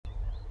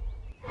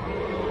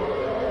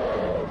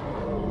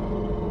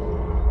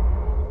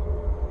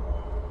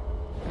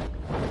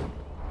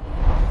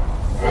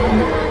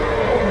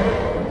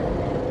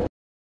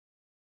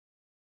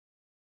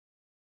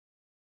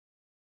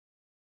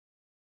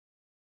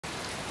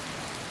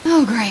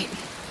Oh, great.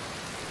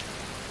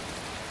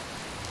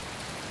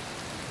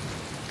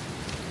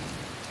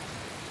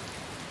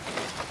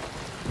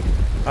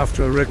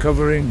 After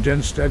recovering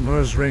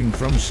Denstagmer's ring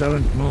from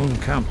Silent Moon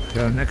Camp,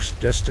 her next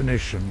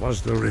destination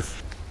was the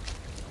Rift.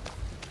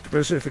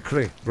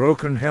 Specifically,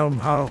 Broken Helm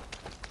Hollow.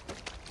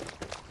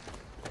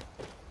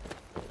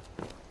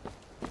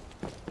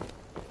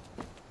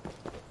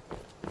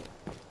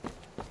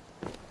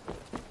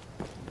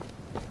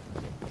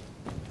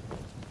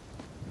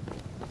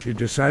 She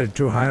decided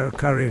to hire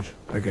courage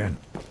again.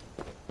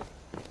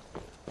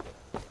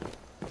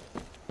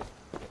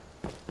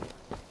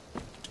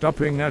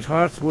 Stopping at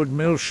Heartwood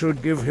Mill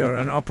should give her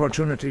an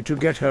opportunity to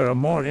get her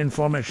more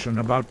information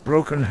about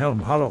Broken Helm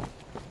Hollow.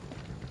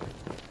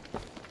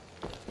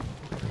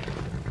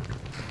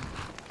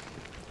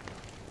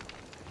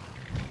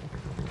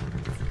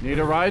 Need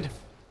a ride?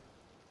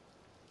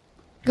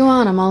 Go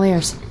on, I'm all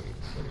ears.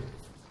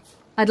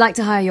 I'd like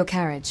to hire your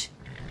carriage.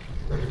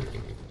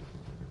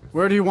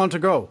 Where do you want to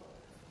go?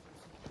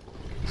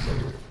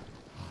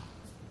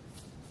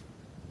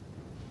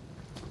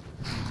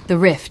 The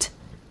Rift.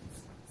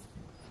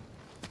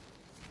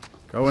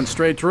 Going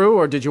straight through,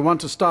 or did you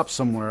want to stop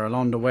somewhere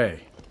along the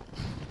way?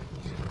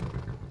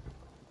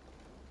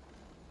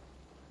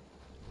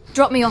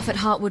 Drop me off at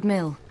Heartwood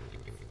Mill.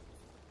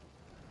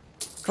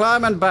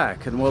 Climb and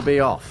back, and we'll be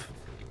off.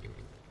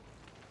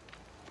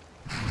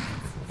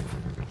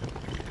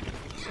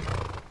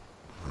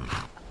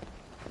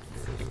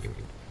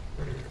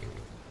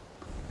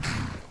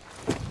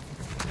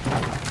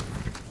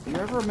 You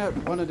ever met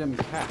one of them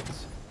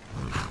cats?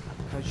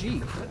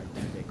 Khajiit, I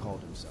think they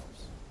called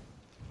themselves.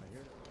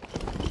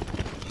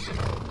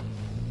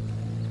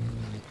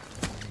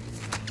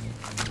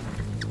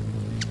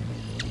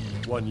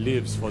 One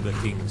lives for the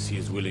things he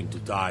is willing to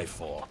die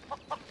for.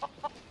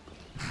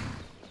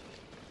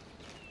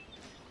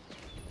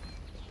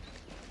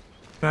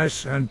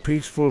 Nice and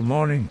peaceful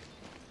morning.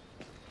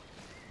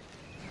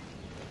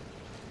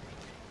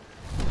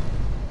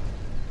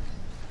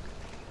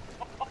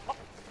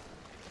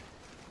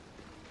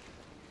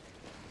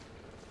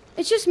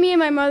 It's just me and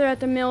my mother at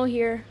the mill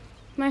here.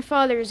 My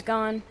father is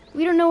gone.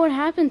 We don't know what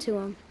happened to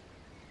him.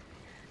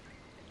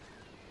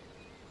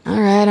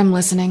 All right, I'm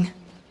listening.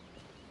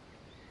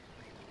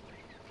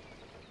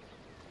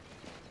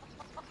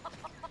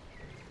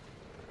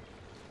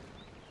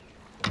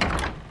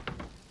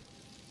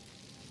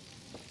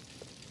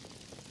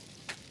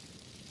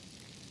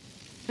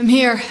 I'm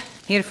here.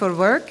 Here for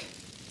work?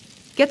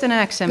 Get an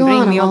axe and Go bring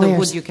on, me I'm all the all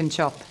wood ears. you can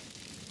chop.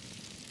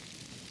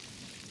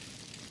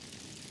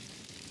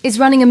 Is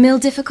running a mill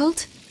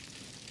difficult?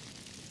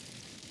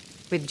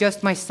 With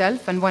just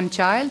myself and one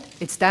child,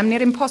 it's damn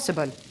near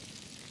impossible.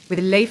 With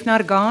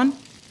Leifnar gone,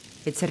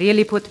 it's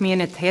really put me in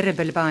a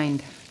terrible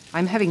bind.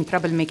 I'm having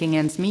trouble making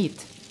ends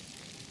meet.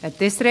 At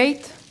this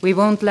rate, we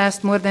won't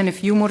last more than a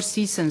few more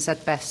seasons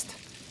at best.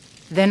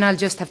 Then I'll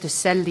just have to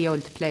sell the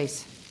old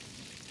place.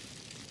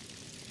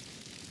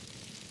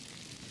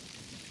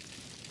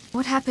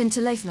 What happened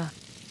to Leifnar?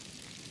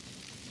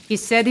 He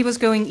said he was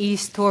going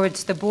east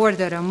towards the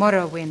border of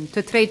Morrowind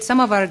to trade some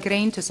of our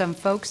grain to some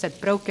folks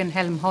at Broken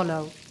Helm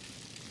Hollow.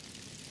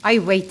 I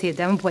waited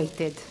and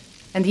waited,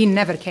 and he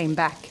never came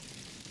back.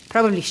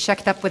 Probably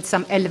shacked up with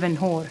some elven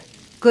whore.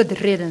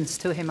 Good riddance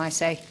to him, I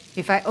say.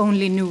 If I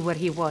only knew where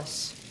he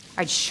was,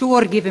 I'd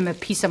sure give him a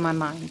piece of my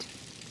mind.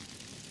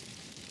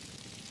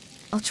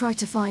 I'll try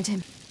to find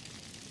him.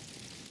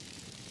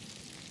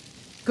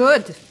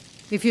 Good.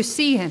 If you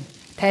see him,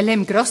 tell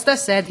him Grosta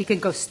said he can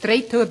go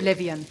straight to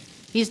oblivion.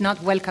 He's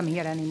not welcome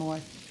here anymore.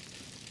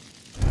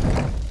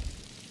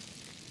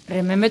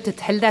 Remember to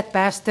tell that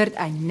bastard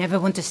I never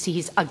want to see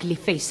his ugly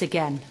face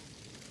again.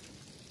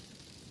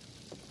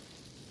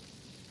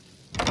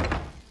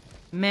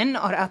 Men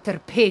are utter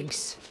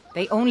pigs.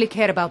 They only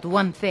care about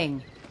one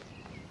thing.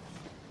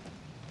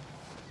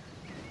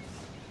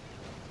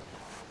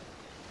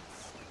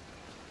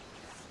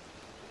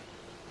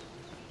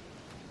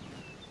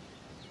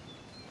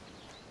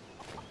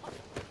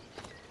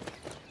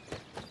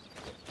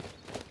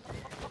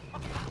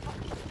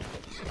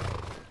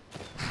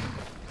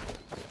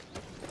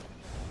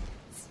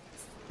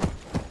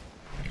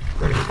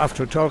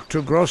 After talk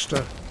to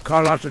Grosta,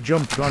 Carlotta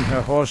jumped on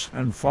her horse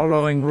and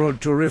following road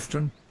to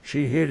Riften,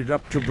 she headed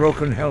up to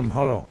Broken Helm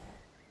Hollow.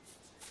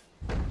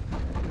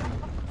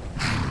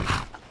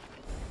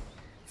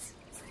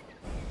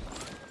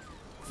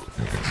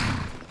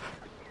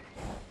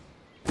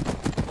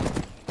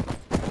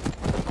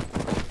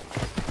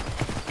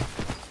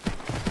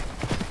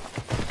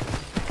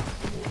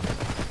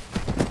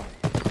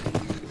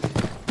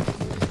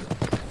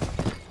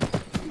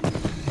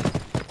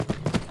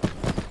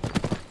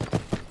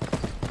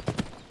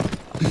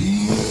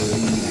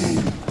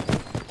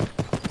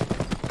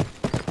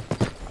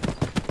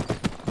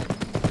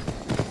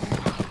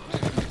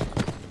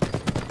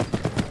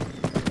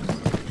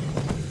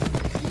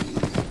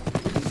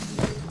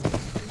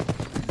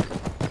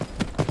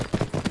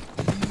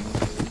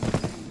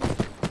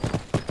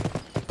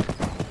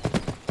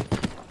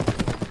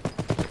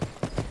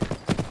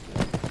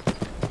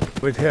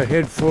 With her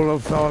head full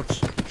of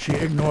thoughts, she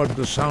ignored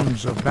the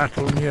sounds of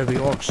battle near the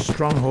orcs'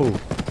 stronghold.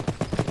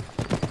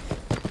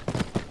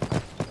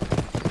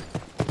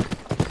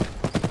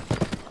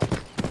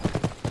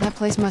 That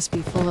place must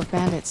be full of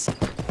bandits.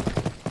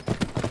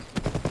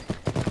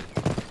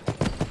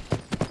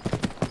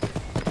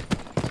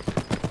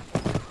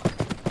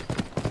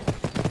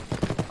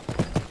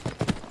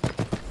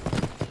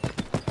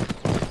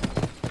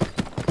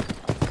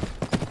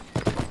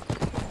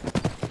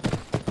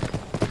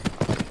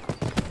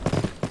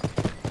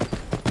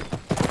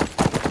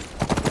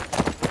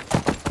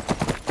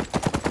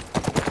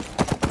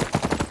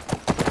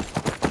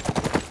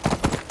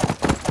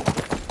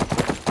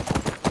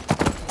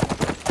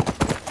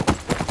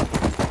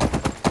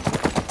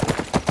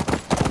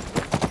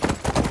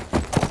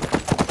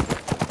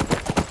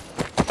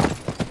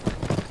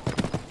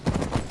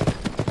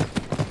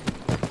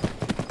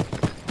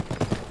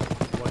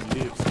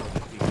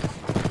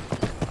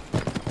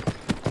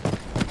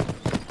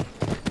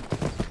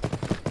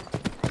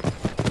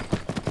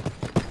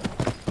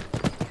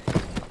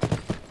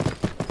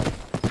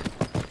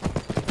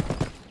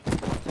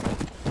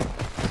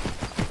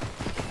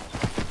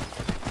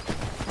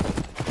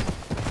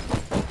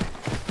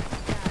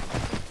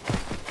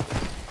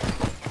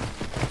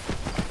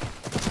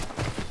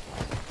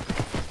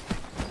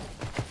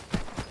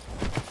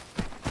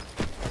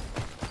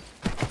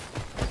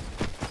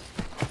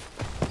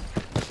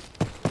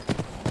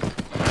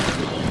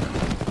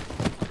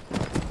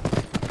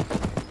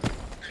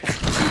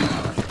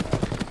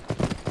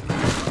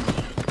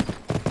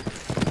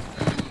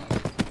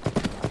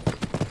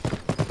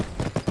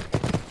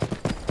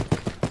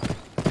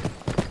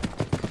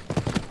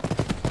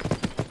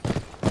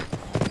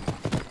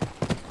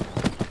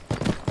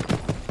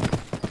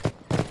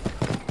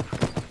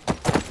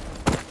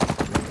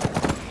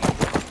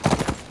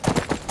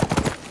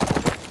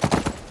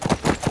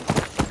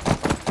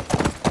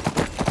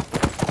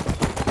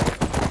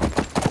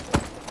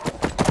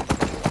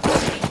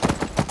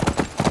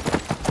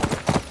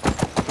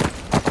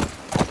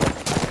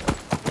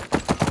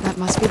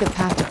 Must be the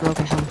path to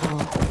Broken Helm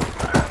Hollow.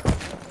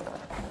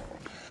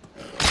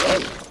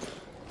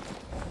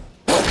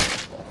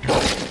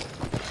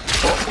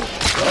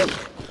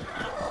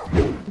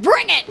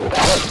 Bring it!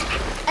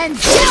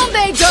 And down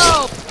they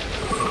go!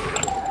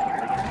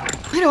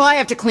 Why do I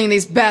have to clean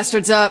these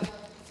bastards up?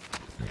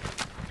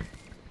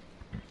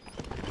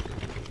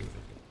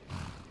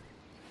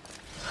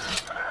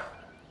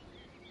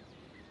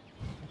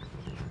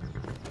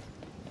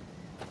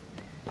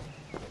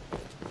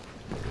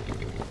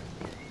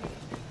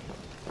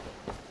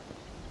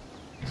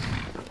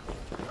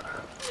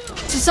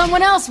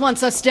 Someone else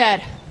wants us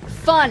dead.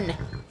 Fun.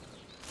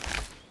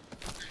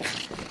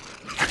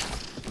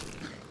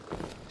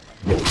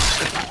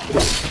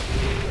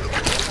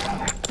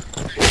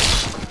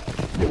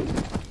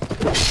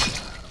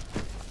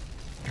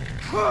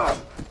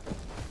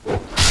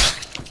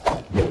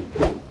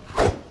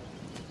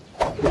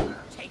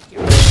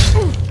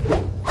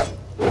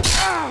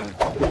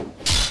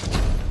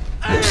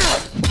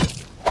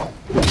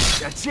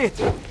 That's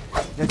it.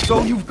 That's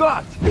all you've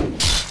got.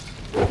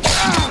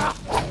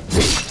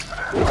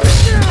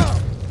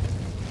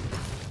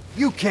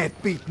 You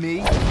can't beat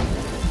me!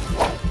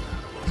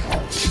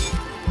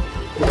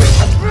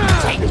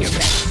 Take your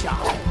best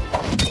shot!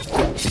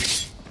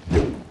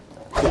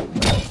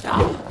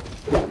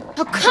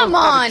 Oh, come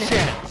on!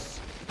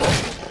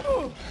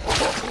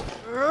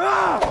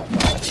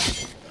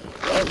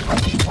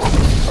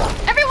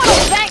 Everyone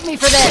will thank me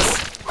for this!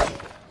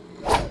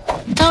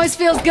 Always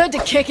feels good to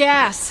kick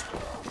ass.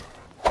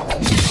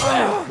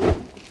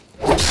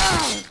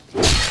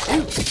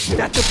 Is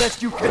that the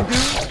best you can do?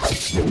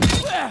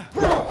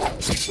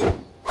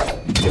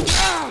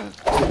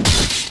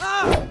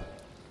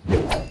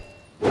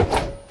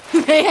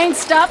 They ain't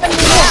stopping me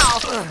now!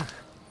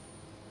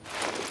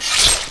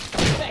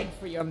 Beg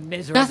for your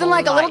miserable Nothing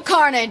like a little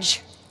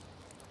carnage.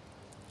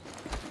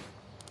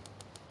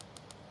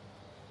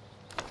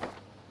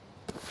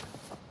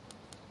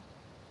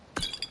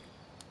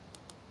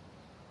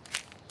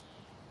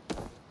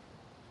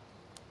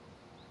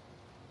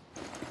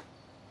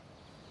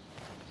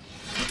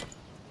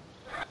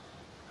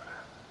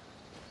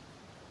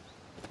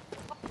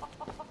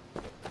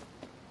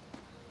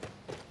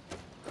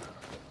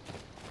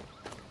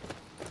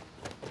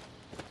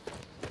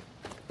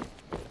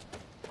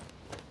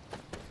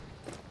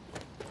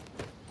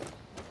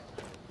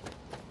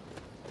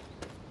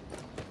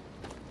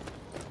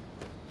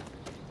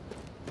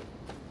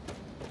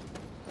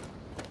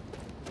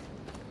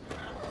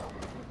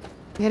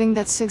 Getting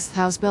that 6th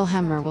house bell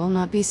hammer will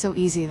not be so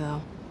easy,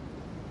 though.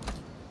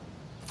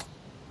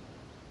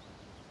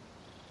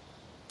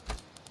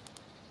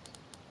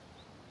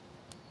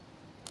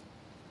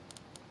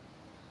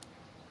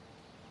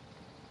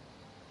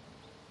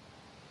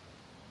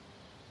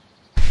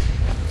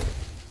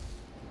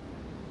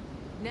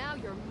 Now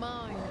you're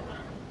mine.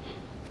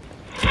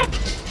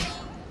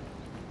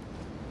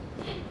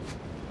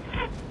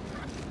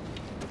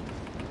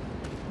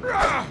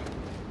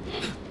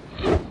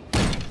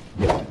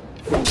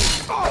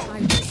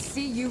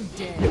 you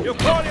did. You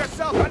call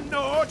yourself a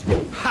Nord?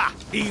 Ha!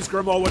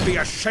 Isgrimor would be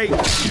ashamed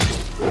of you.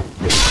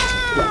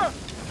 Ah!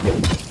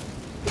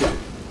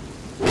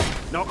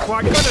 Not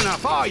quite good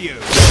enough, are you?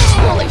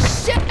 Holy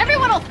shit!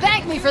 Everyone will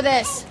thank me for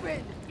this!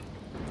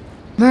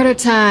 Murder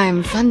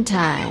time, fun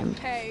time.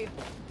 Hey.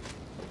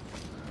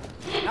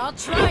 I'll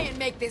try and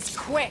make this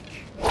quick.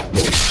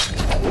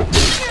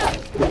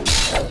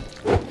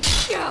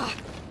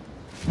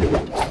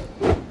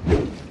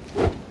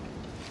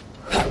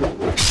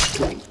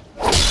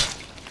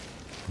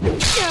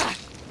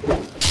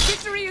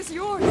 Victory is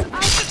yours,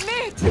 I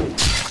submit!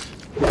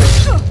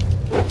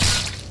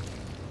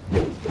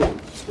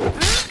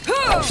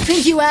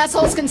 Think you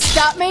assholes can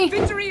stop me?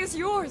 Victory is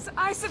yours,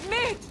 I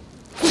submit!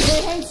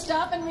 They ain't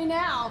stopping me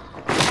now.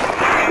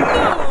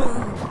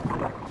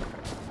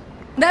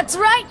 That's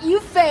right, you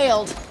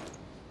failed.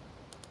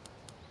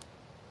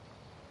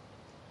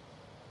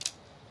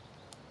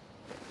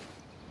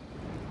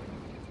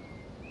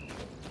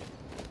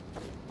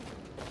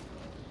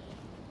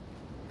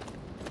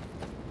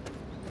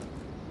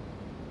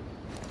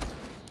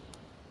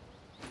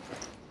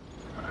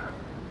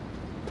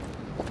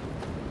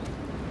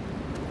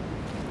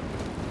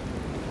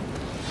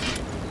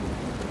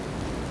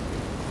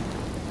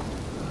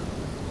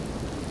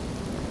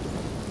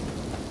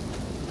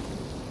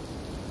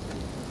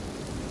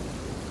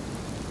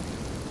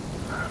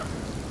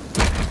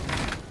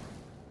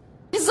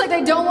 It's like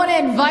they don't want to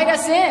invite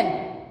us in.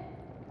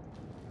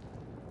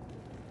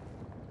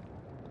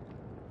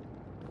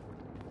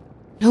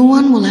 No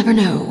one will ever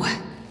know.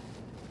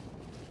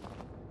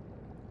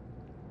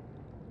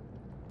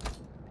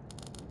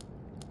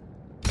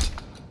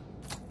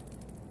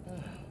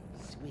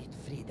 Sweet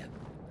freedom.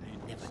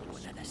 I never knew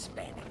another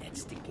span in that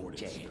stinking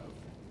jail.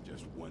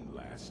 Just one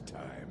last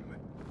time.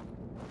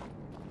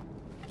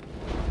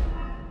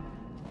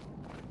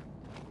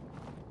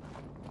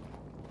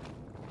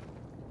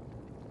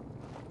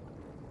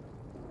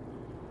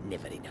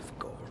 Never enough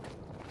gold.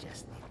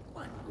 Just need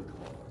one good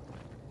haul.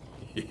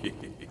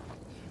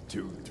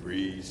 2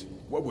 3s.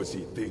 What was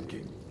he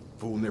thinking?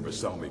 Fool never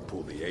saw me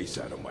pull the ace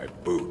out of my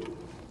boot.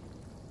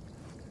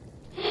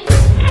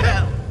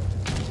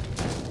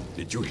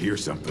 Did you hear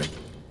something?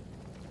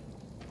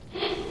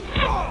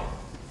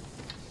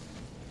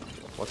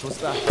 What was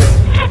that?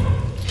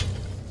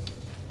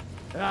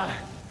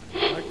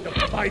 Like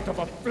the bite of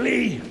a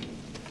flea.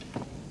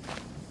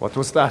 What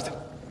was that?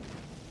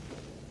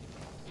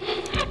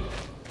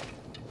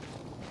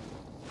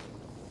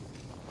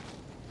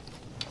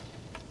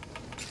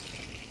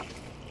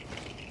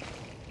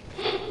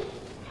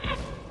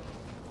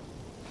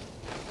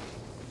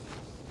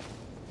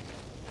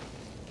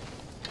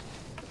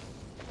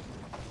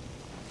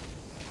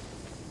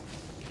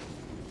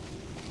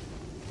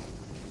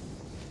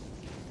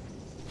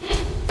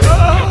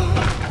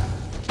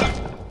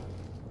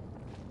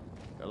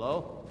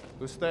 Hello?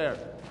 Who's there?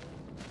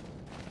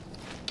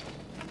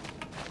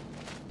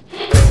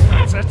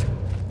 That's it.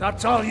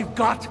 That's all you've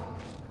got.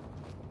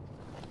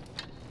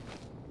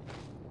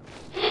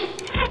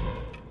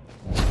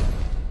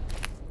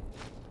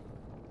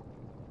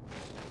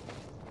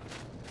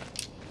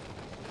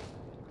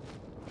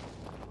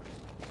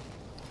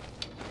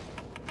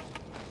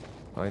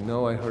 I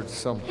know I heard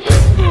something.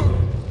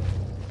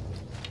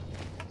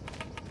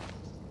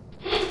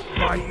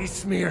 By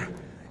Ismir,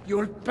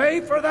 you'll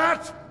pay for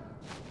that?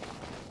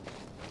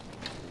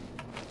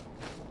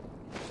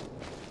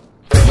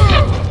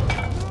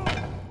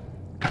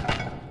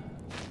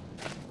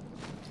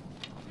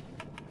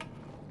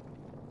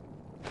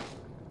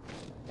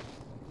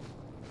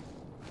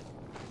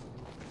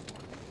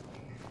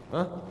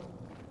 Huh?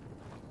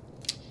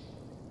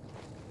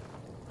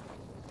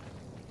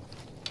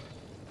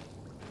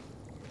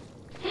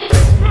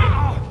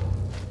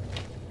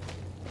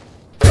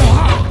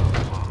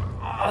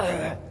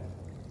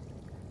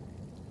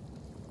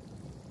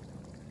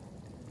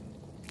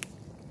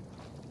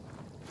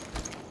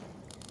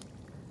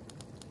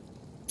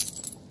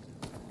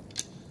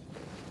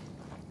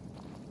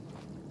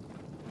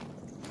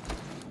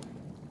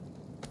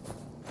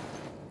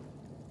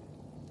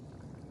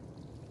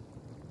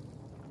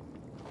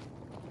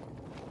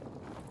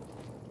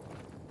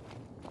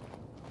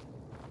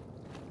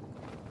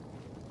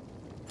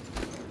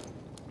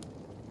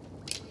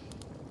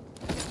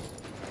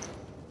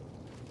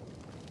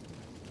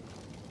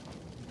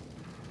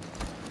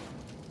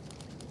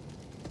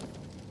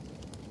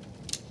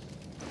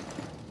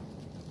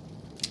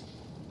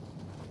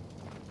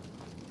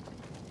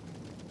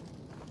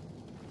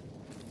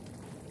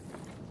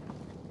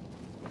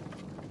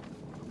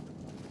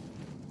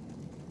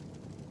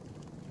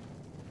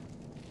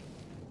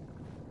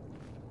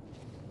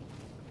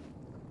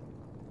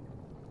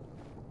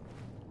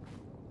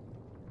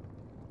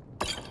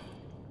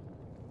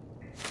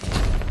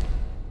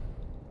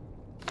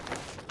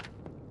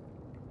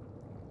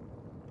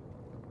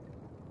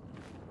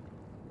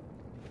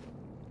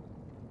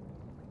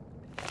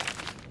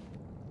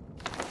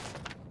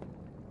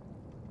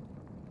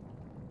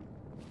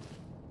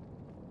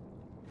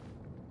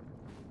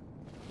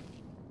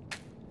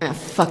 Ah,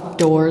 fuck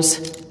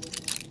doors.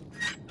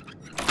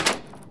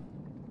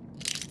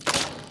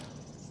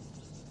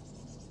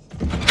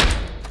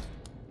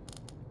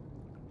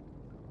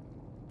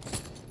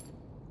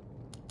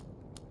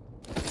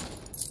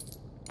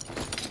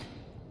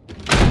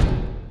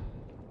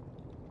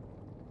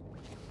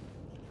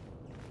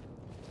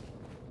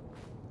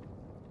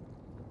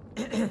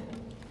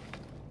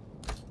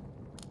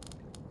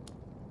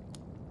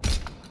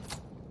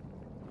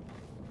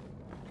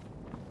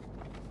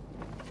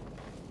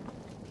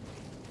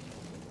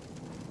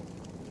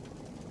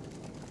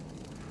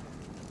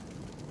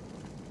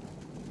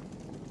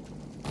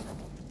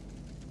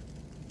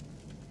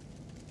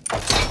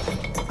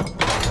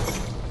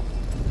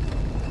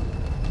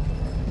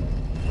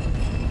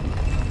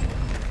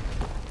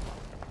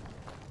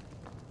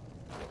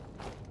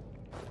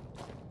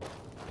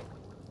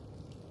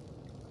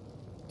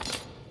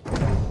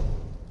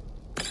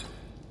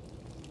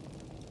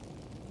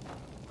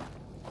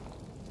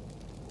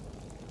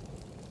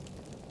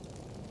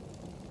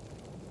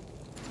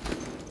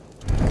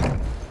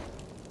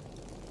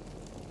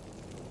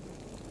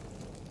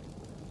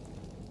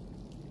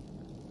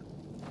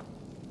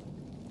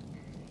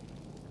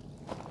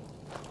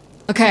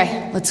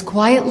 Okay, let's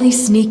quietly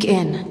sneak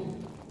in.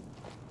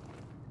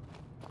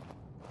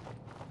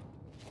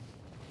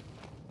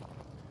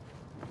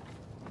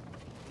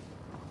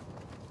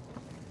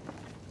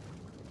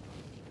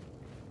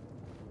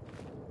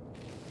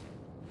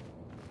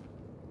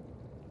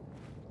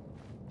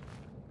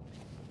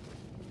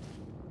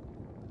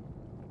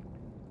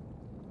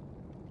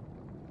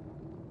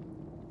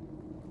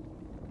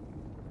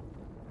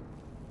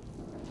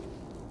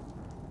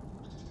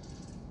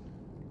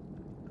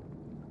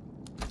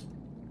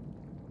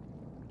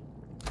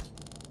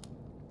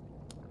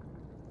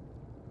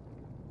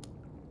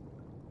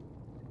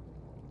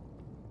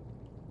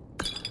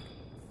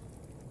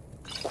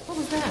 What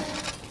was that?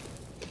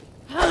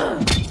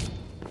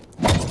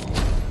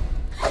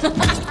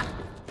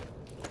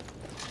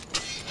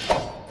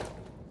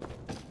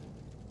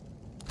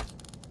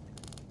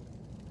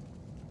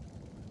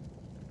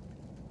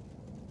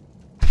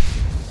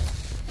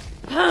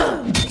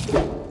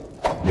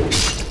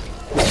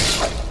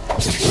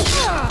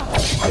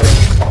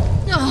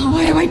 Oh,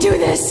 why do I do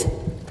this?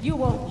 You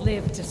won't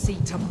live to see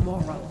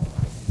tomorrow.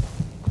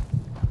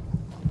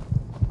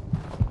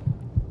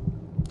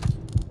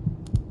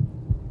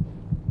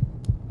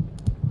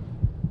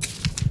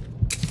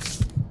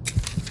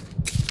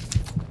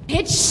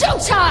 It's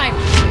showtime!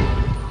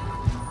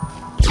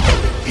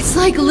 It's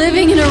like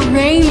living in a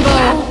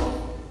rainbow.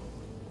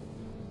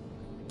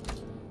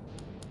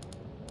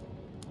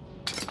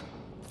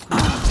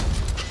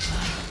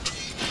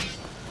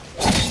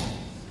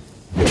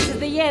 This is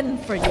the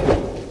end for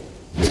you.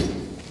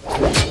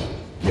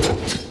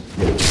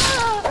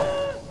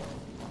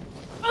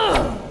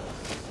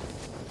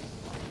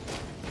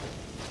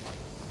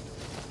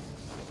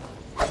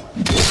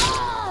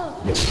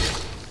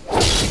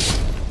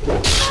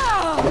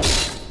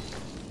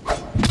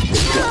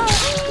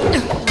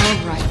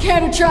 Care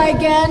to try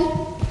again?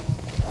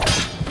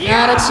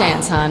 Not a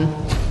chance, hon.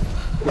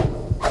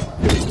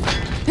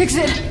 Fix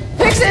it!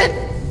 Fix it!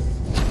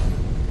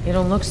 You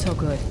don't look so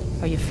good.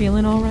 Are you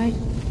feeling all right?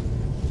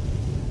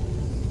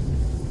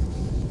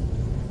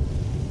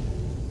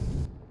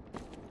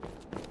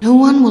 No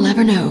one will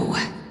ever know.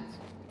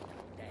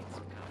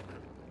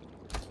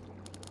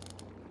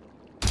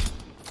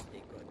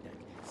 They got that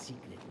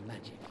secret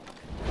magic.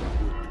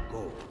 Wood to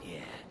gold, yeah.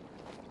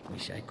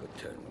 Wish I could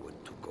turn wood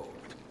to gold.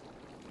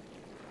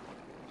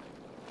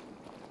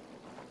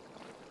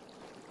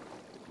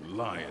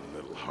 Lying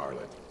little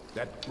harlot.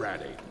 That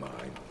brat ain't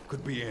mine.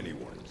 Could be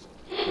anyone's.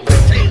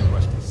 The tail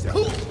must be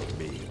selling for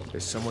me.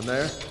 Is someone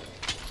there?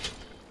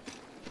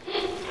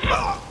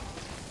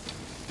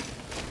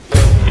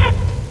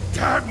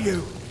 Damn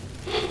you!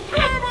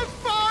 I'm on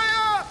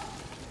fire!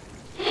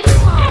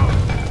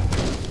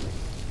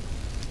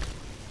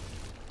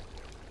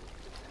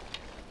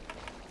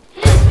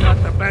 Not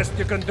the best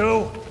you can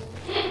do?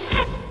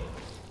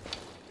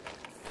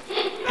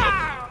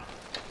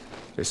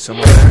 Is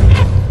someone there?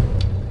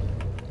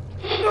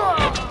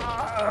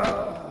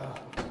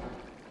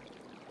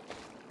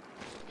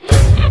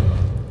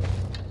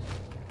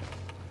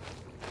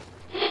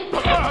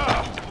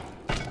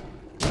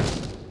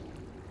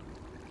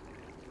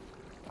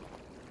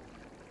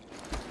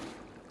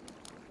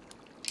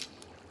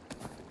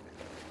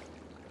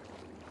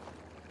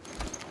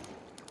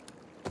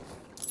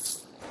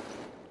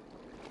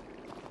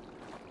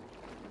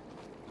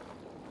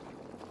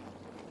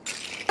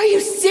 Are you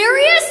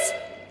serious?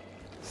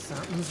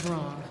 Something's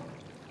wrong.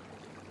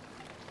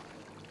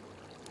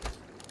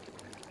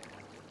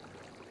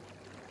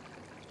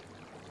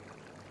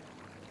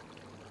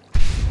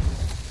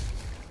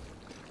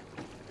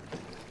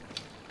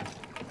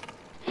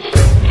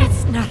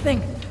 It's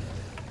nothing.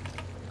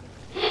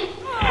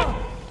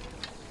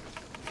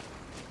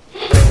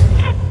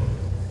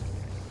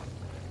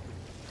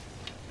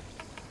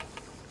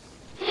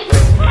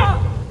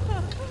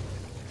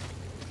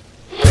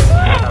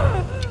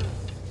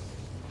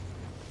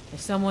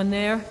 Someone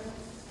there?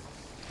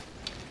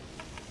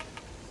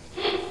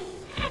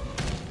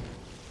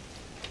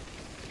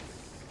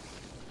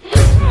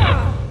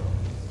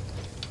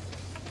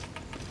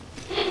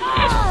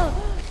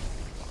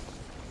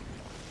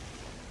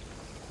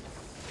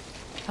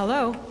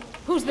 Hello?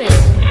 Who's there?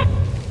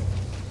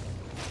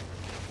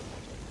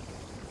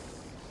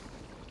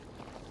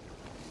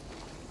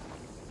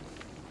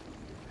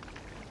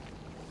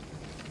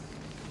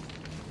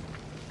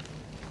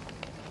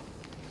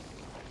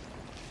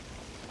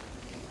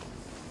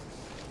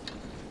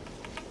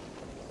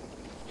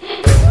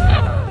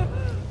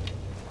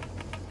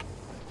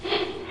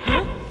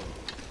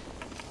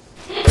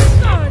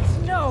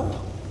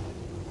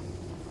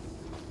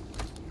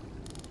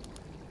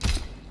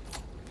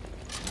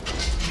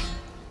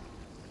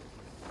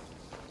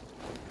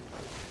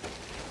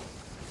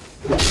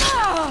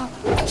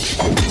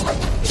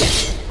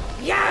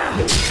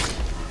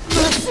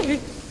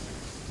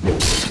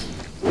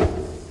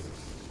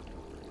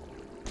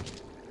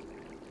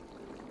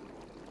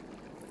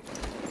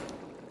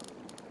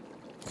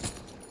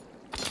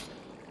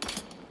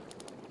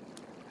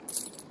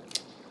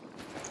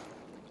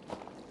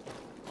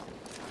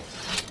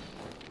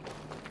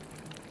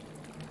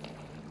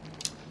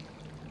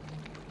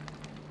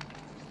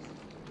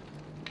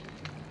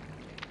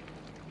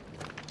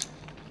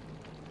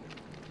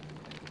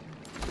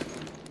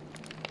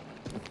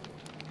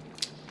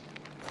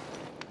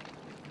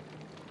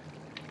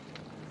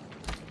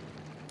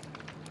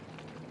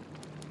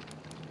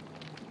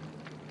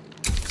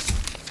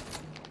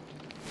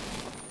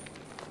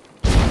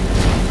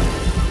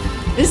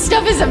 This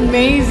stuff is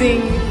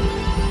amazing!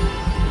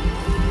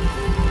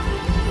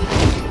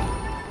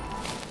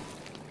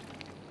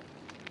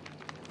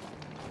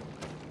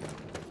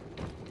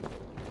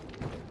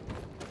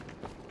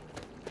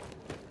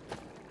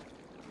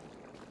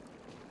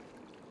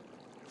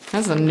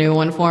 That's a new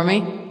one for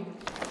me.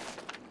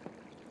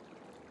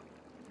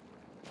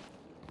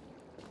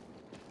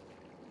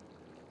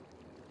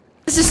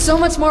 This is so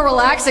much more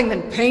relaxing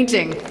than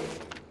painting.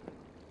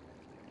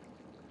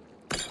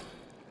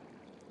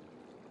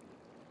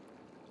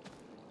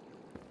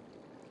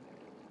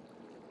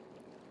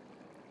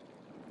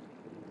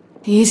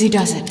 Easy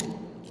does it.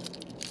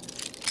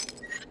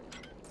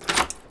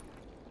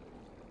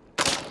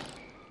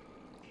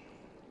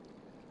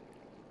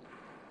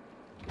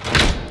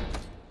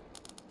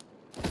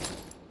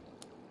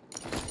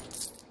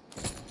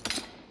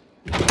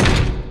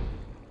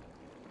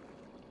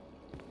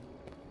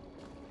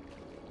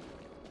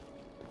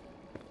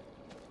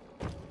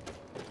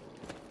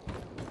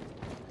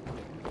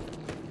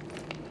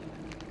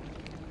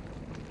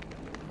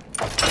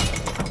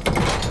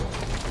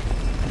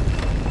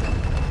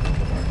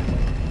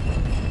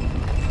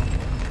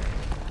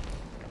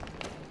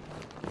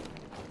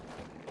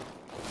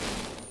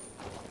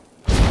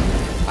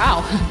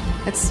 Wow,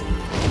 that's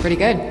pretty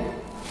good.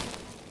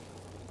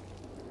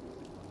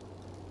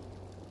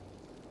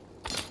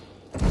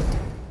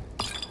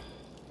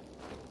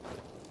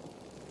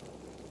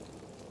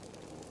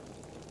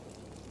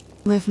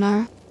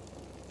 Livnar?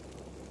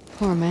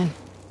 Poor man.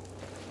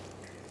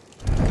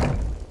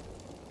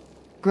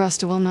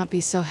 Grosta will not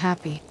be so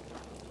happy.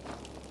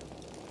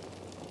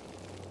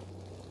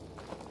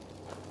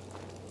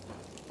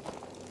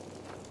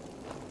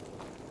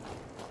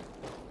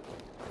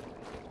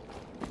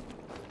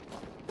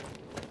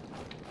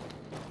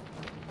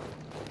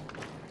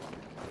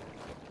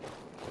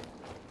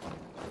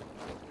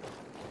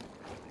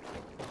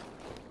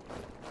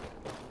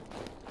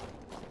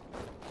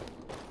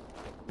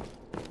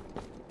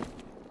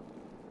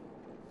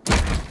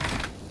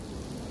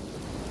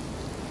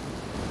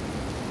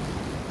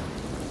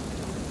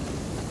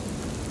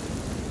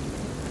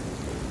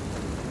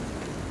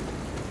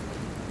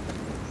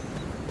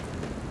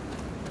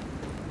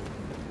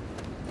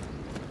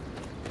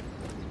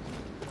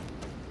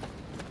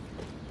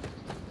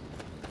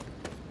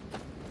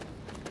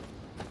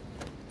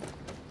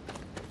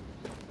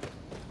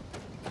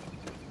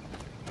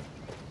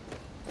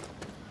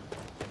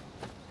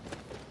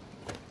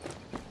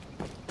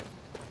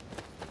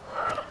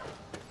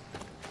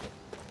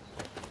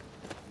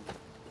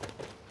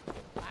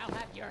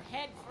 Your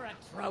head for a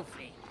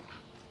trophy.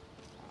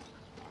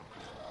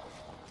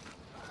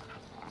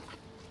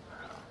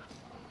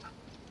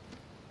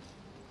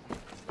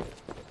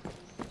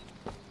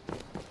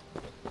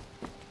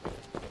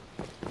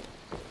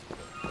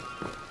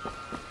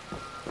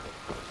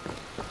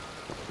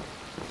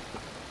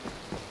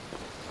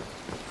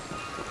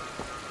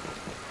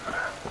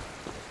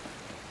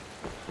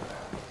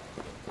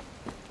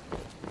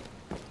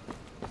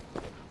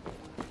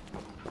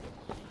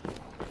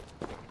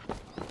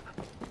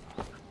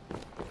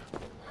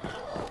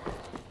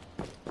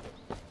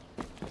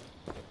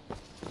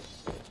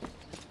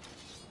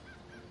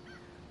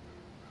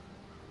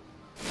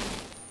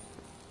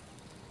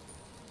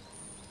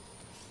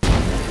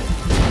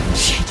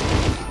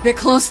 Bit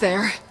close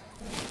there.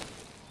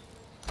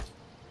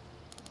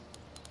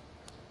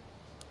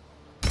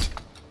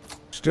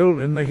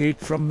 Still in the heat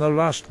from the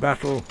last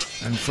battle,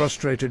 and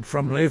frustrated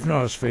from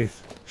Leivnar's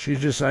faith, she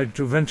decided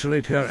to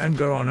ventilate her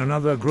anger on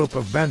another group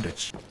of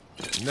bandits.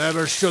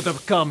 Never should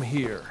have come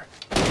here.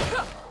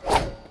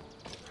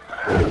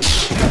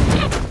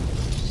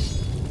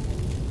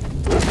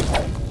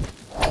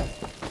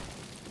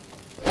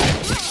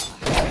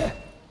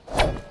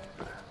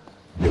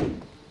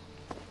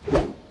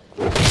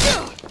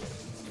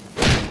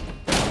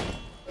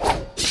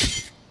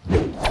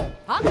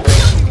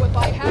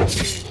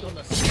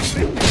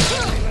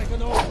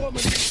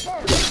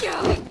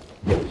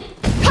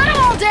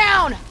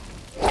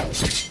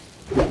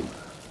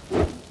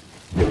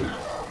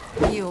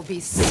 You'll be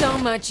so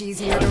much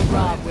easier to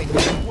rob when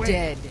you're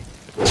dead.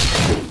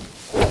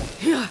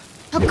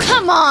 Oh,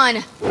 come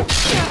on!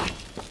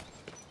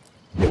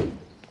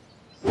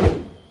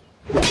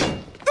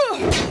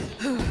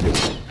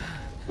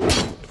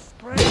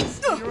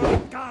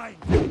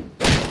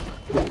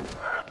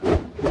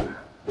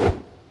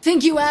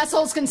 Think you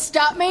assholes can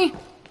stop me?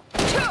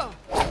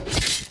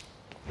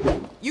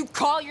 You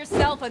call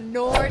yourself a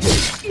Nord?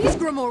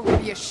 Isgrimor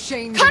would be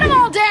ashamed. Cut them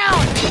all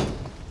down!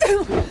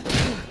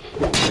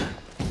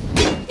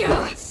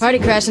 Party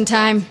crashing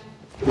time.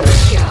 Cut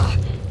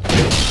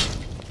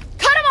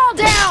them all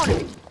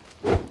down!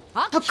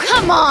 Oh,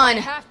 come on! I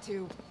have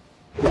to.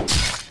 And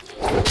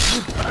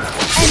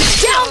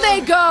down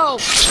they go!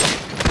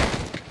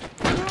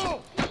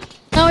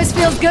 Always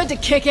feels good to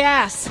kick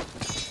ass.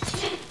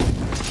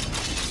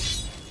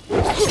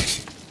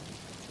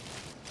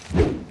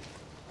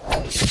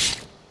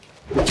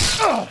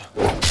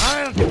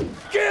 I'll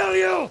kill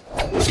you!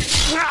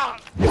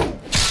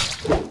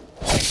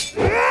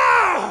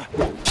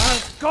 I'll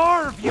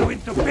carve you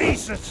into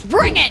pieces!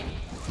 Bring it!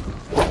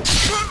 You're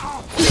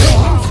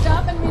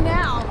stopping me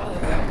now.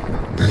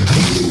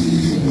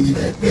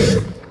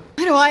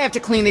 Why do I have to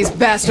clean these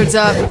bastards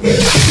up?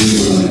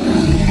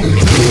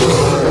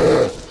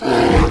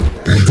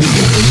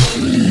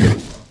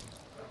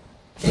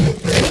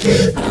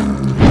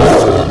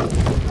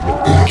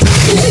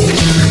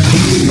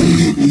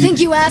 Think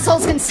you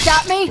assholes can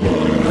stop me?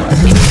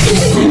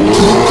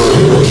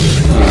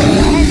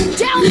 And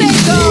down they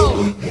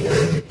go!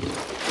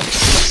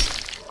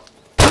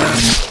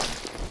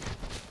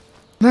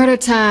 Murder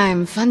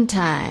time, fun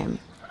time.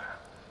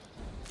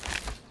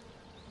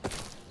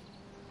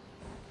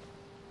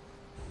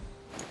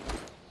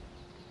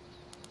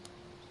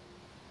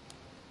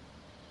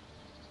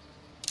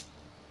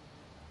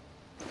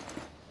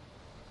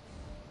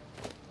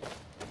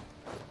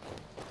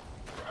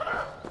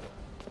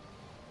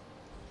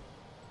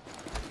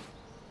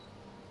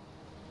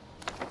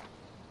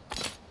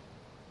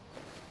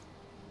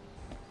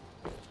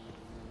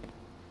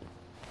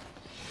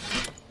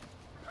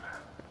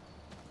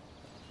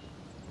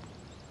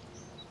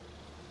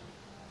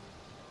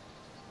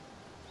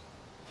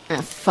 Ah,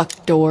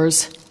 fuck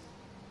doors.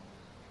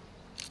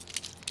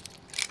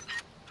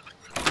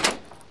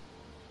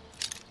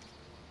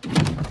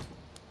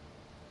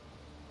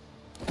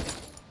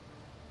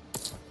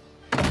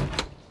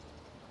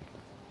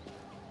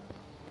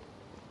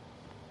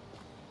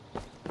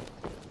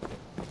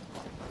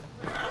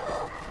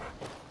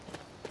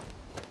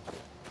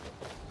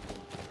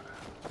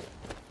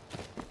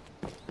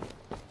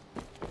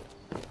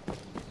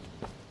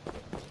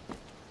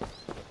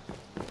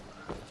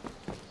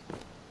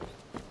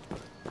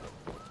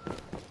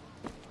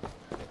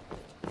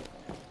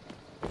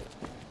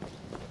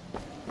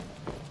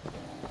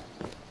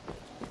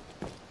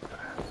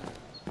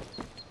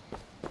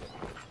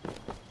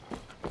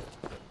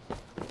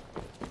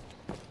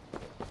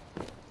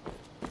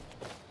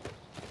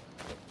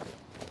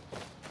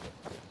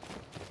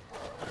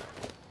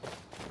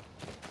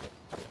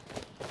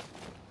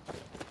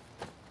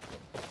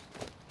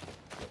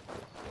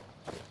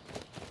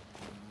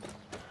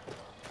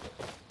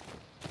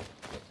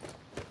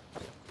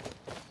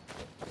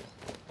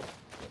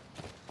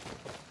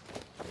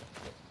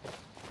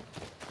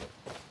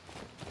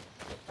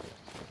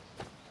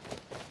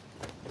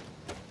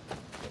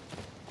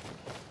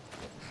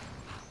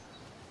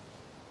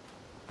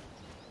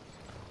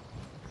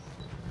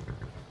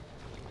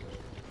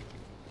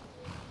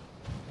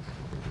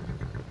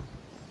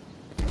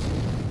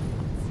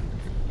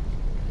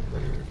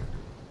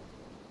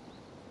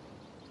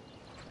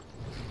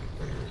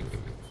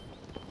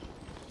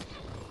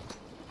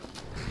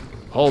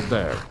 Hold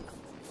there.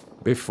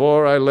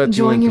 Before I let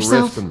Enjoying you into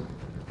yourself? Riften,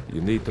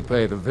 you need to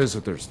pay the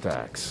visitor's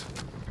tax.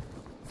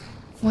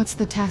 What's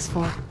the task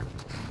for?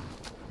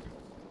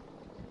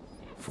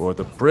 For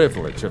the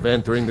privilege of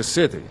entering the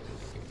city.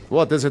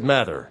 What does it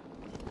matter?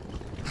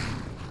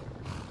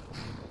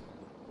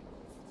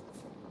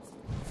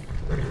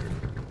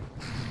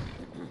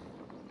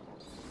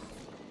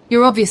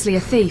 You're obviously a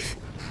thief.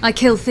 I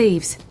kill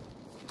thieves.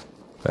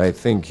 I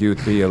think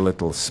you'd be a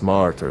little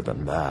smarter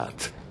than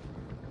that.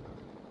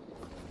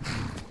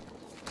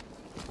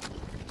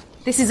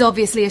 This is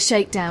obviously a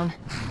shakedown.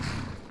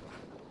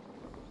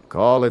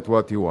 Call it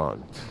what you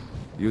want.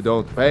 You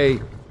don't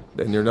pay,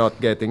 then you're not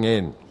getting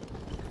in.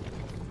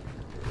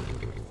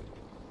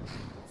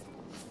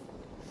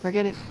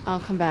 Forget it. I'll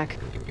come back.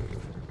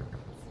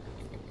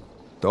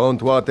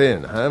 Don't want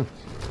in, huh?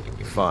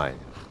 Fine.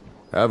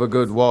 Have a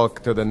good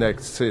walk to the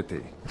next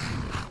city.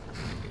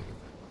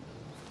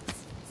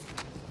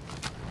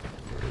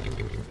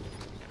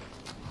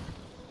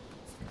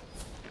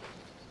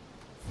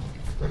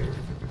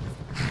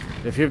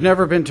 If you've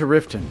never been to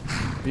Riften,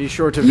 be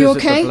sure to You visit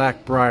okay? the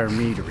Blackbriar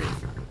Meadery.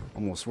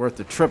 Almost worth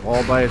the trip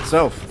all by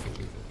itself.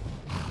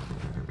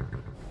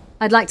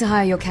 I'd like to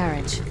hire your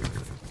carriage.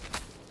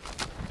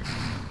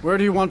 Where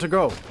do you want to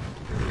go?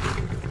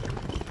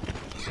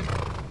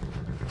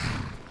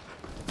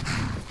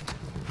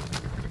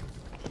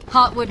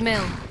 Heartwood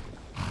Mill.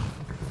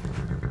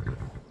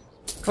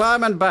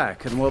 Climb and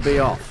back, and we'll be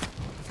off.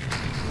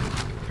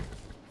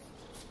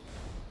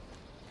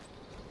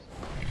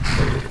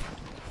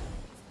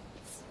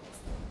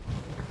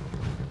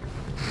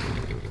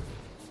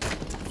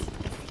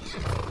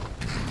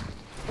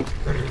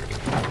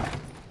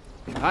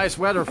 Nice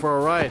weather for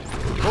a ride.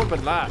 Hope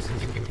it lasts.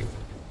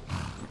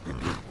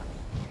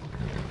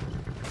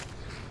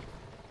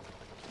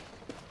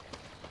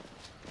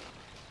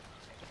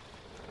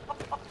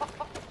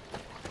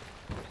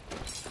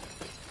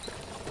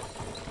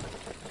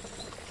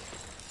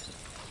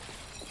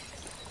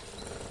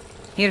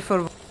 Here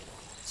for...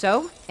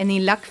 So, any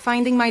luck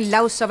finding my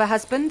louse of a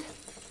husband?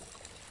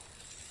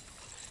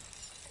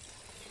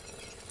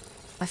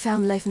 I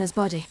found Leifner's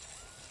body.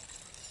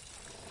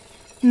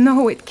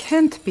 No, it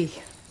can't be.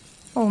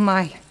 Oh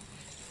my.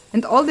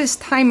 And all this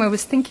time I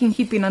was thinking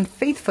he'd been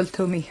unfaithful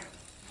to me.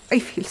 I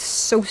feel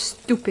so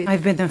stupid.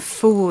 I've been a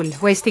fool,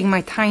 wasting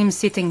my time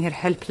sitting here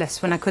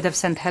helpless when I could have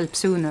sent help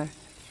sooner.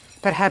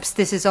 Perhaps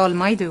this is all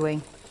my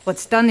doing.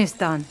 What's done is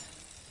done.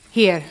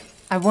 Here,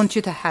 I want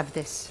you to have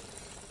this.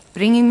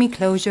 Bringing me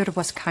closure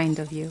was kind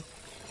of you.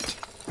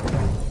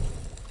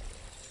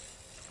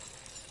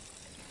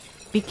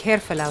 Be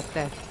careful out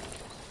there.